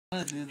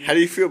How do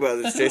you feel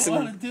about this, Jason? I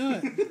don't want to do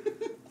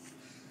it.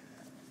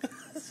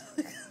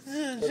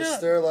 Let's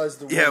sterilize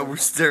the wound. Yeah, we're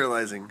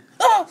sterilizing.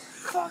 Oh,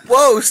 fuck.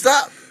 Whoa,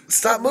 stop!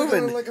 Stop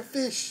moving. Like a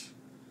fish.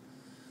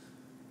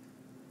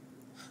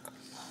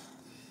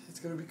 It's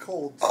gonna be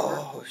cold. Sir.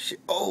 Oh, shit.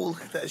 Oh,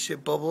 look at that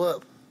shit bubble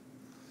up.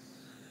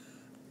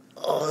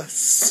 Oh, that's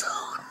so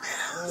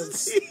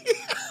nasty.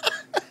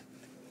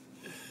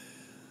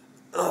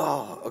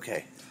 Oh,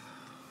 okay.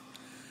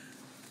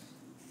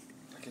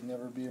 I could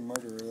never be a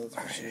murderer, that's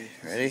for sure.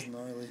 Ready?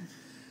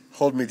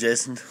 Hold me,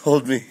 Jason.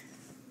 Hold me.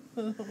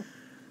 Keep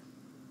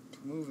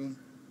moving.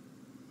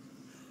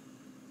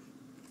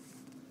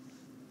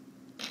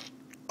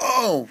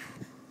 Oh!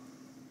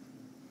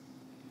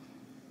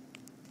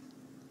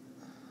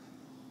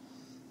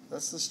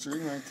 That's the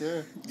string right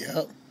there.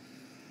 Yep.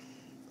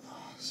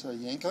 Should I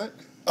yank it?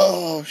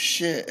 Oh,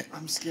 shit.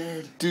 I'm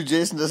scared. Dude,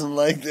 Jason doesn't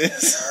like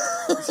this.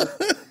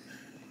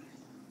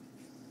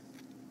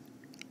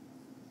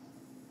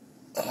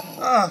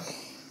 Ah!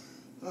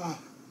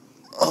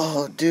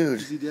 Oh,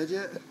 dude. Is he dead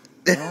yet?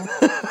 No?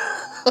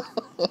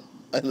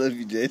 I love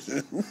you,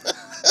 Jason.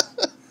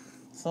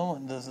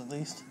 Someone does at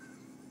least.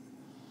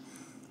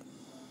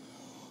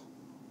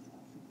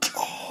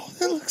 Oh,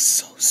 that looks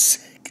so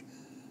sick.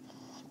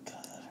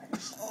 God, that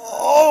hurts.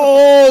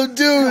 Oh,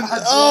 dude.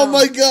 Oh,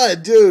 my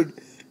God, dude.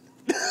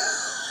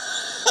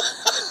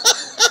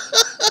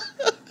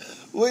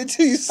 Wait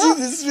till you see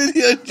this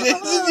video, Jason.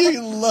 You're going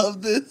to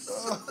love this.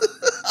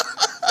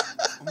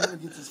 I'm gonna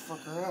get this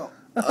fucker out.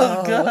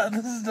 Oh, God,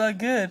 this is not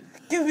good.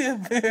 Give me a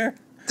beer.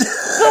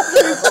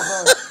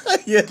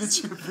 Yeah.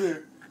 Get you a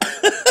beer.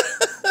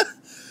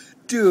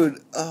 Dude,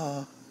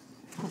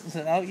 Is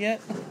it out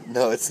yet?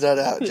 no, it's not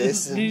out,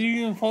 Jason. Did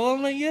you even pull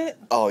on it yet?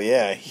 Oh,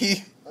 yeah.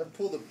 I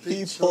pulled a big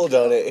He chunk pulled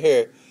on it.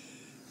 Here.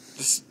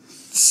 Just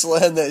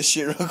slam that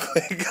shit real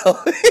quick.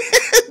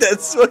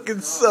 That's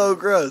fucking so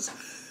gross.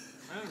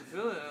 I didn't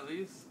feel it at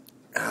least.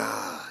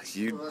 Ah,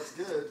 you. Well, that's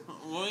good.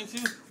 Going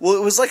to? Well,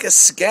 it was like a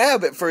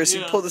scab at first.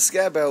 You Yeah. pulled the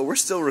scab out. We're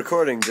still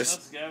recording. Just.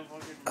 That's scab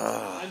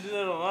fucker. I do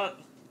that a lot.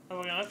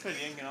 I tried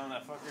yanking on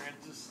that fucker.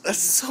 That's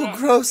so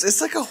gross.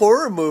 It's like a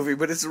horror movie,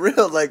 but it's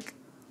real. Like,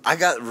 I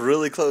got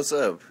really close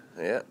up.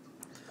 Yeah.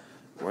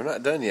 We're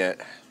not done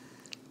yet.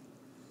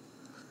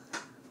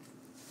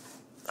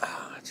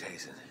 Ah,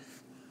 Jason.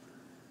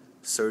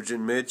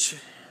 Surgeon Mitch.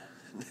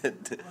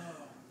 Getting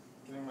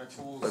my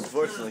tools.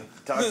 Unfortunately,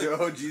 Dr.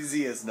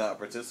 OGZ is not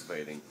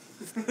participating.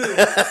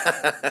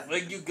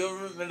 Like you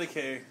government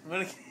Medicare.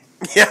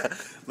 Yeah,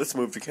 let's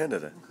move to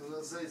Canada. Because I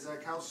was say,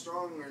 Zach, how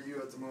strong are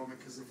you at the moment?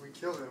 Because if we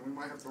kill him, we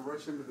might have to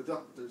rush him to the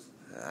doctors.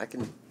 I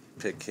can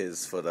pick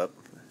his foot up.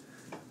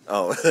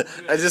 Oh,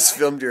 I just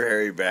filmed your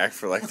hairy back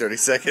for like 30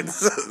 seconds.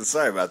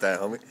 Sorry about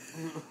that, homie.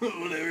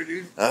 Whatever,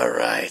 dude.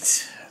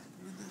 Alright.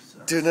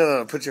 Dude,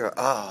 no, put your...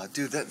 Ah,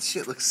 dude, that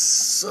shit looks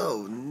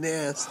so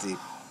nasty.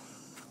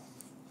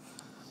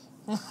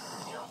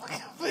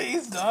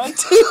 Please, dog.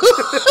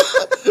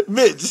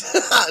 Mitch,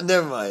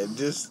 never mind.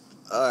 Just...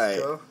 Alright.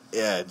 Go?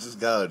 Yeah, just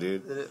go,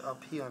 dude. I'll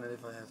pee on it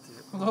if I have to.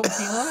 Go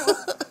pee on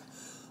it?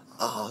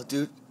 Oh,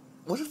 dude.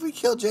 What if we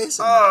kill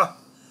Jason? Ah!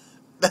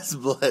 That's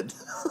blood.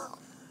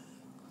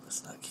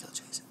 Let's not kill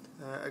Jason.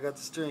 I got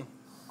the string.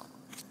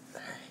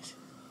 Alright.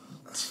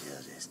 Chill,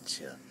 Jason,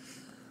 chill.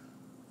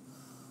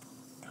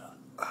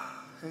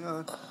 Hang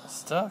on.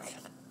 Stuck.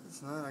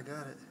 It's not, I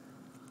got it.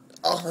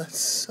 Oh, that's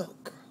so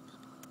gross.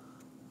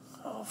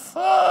 Oh,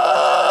 fuck.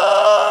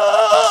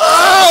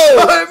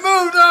 Oh! I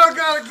moved! Oh,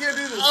 God, I can't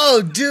do this.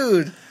 Oh,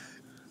 dude.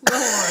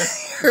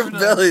 Her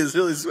belly is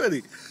really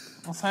sweaty.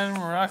 Let's hide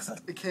in rocks.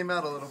 It came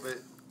out a little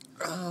bit.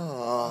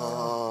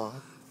 Oh.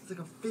 It's like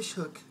a fish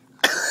hook.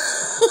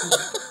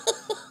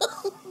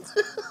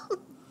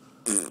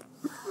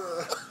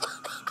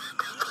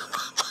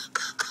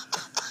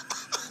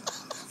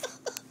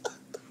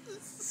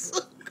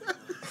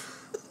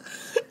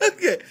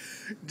 Okay.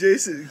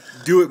 Jason,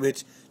 do it,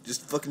 Mitch.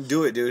 Just fucking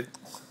do it, dude.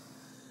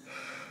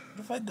 What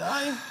if I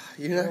die?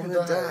 You're not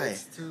gonna die.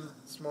 It's too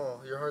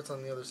small. Your heart's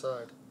on the other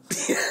side.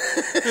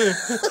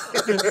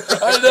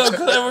 I know,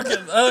 because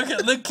I work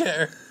at Lick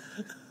Care.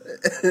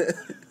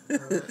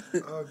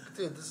 Oh,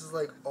 dude, this is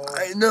like all...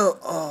 I know.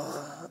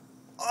 Oh.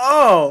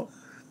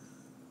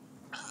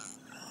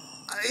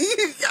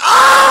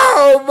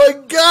 Oh my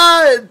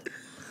God.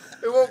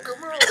 It won't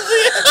come out.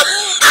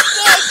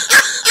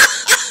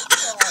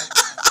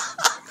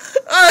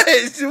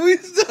 Alright, should we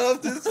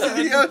stop this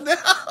video now?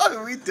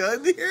 Are we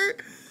done here?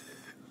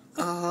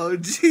 Oh,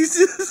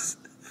 Jesus.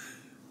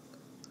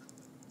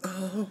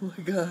 Oh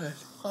my God.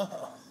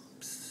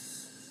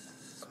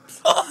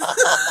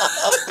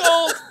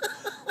 Cold.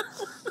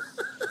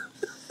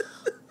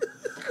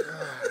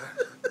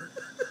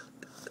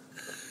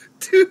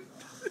 Dude,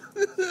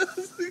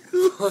 that's the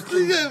coolest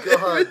thing I've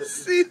God. ever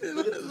seen in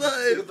my Look at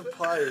life. the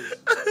pliers.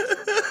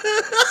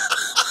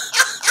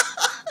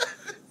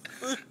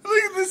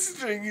 Look at the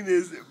string in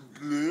his.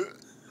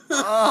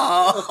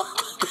 Oh.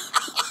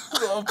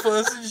 All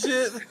puss and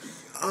shit.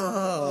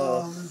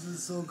 Oh. Oh, this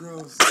is so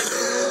gross.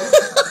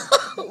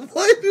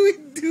 Why do we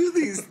do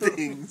these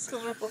things?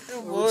 Because we're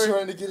We're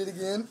trying to get it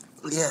again.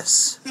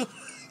 Yes.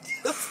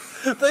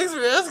 Thanks for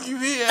asking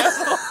me,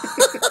 asshole.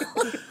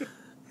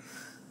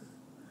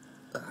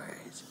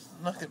 Alright.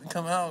 I'm not gonna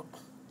come out.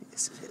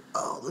 Yes, it is.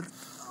 Oh, look.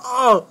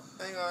 Oh!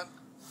 Hang on.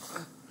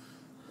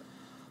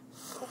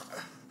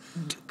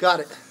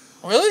 Got it.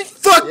 Really?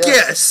 Fuck Yes.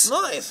 yes!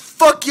 Nice.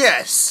 Fuck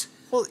yes!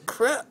 Holy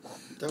crap.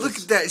 Look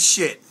at that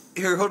shit.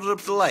 Here, hold it up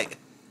to the light.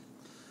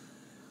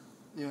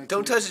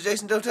 Don't touch it,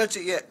 Jason. Don't touch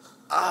it yet.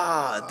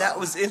 Ah, that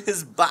was in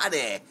his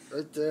body.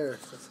 Right there.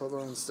 Let's hold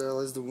on and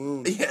sterilize the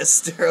wound. Yeah,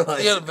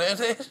 sterilize. You got a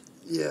band-aid?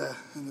 Yeah,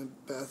 in the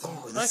bathroom.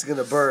 Oh, this is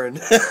gonna burn.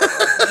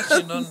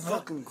 Actually, no.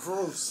 Fucking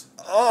gross.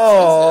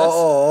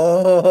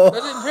 Oh.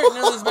 That didn't hurt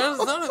nearly as bad as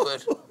I thought it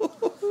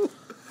would.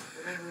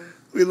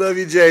 We love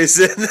you,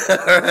 Jason.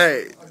 All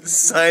right,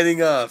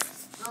 signing off.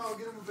 No,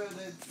 get him a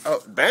band-aid.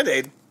 Oh,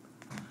 Band-Aid.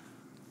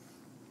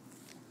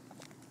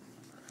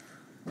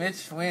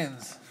 Mitch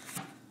wins.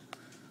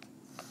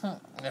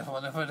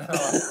 Never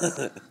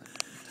know.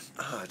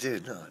 Oh,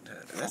 dude, no.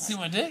 That's, See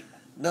my dick?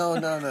 no.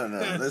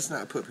 Let's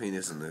not put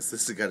penis in this.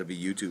 This has got to be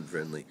YouTube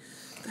friendly.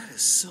 That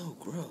is so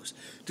gross.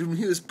 Dude, when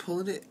he was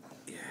pulling it,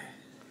 yeah.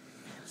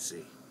 Let's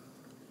see.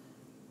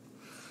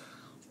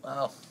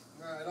 Wow.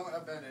 No, I don't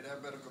have band-aid. I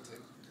have medical tape.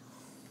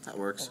 That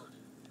works.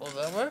 Will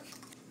that work?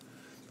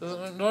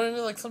 Does it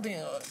normally like something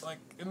like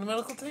in the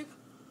medical tape?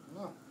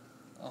 No.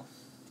 Oh.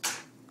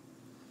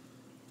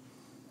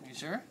 Are you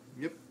sure?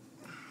 Yep.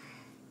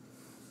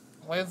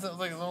 Why is it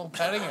like a little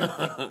padding?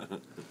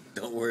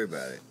 Don't worry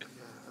about it. Yeah,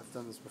 I've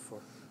done this before.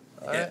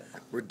 Alright.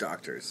 We're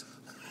doctors.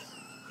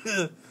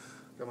 Got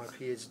my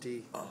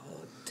PhD. Oh,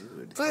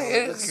 dude.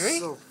 That's Agree?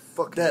 so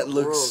fucking That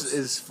looks gross.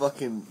 is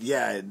fucking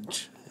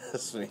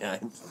Trust me.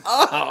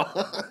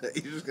 Oh,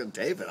 you're just gonna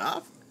tape it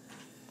off?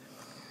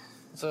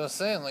 So I was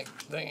saying, like,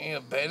 they ain't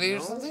a band-aid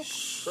or something?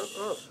 Shut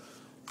up.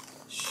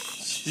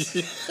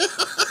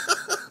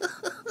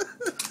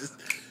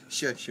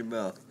 Shut your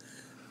mouth.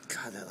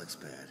 God, that looks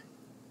bad.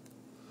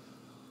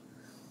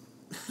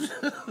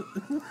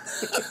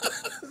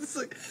 It's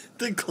like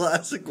the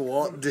classic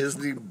Walt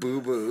Disney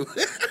boo-boo.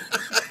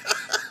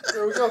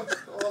 There we go.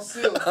 All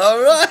sealed.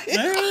 All right.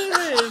 There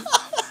it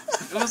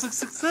is. It was a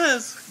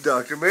success.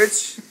 Dr. Mitch,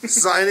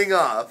 signing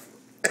off.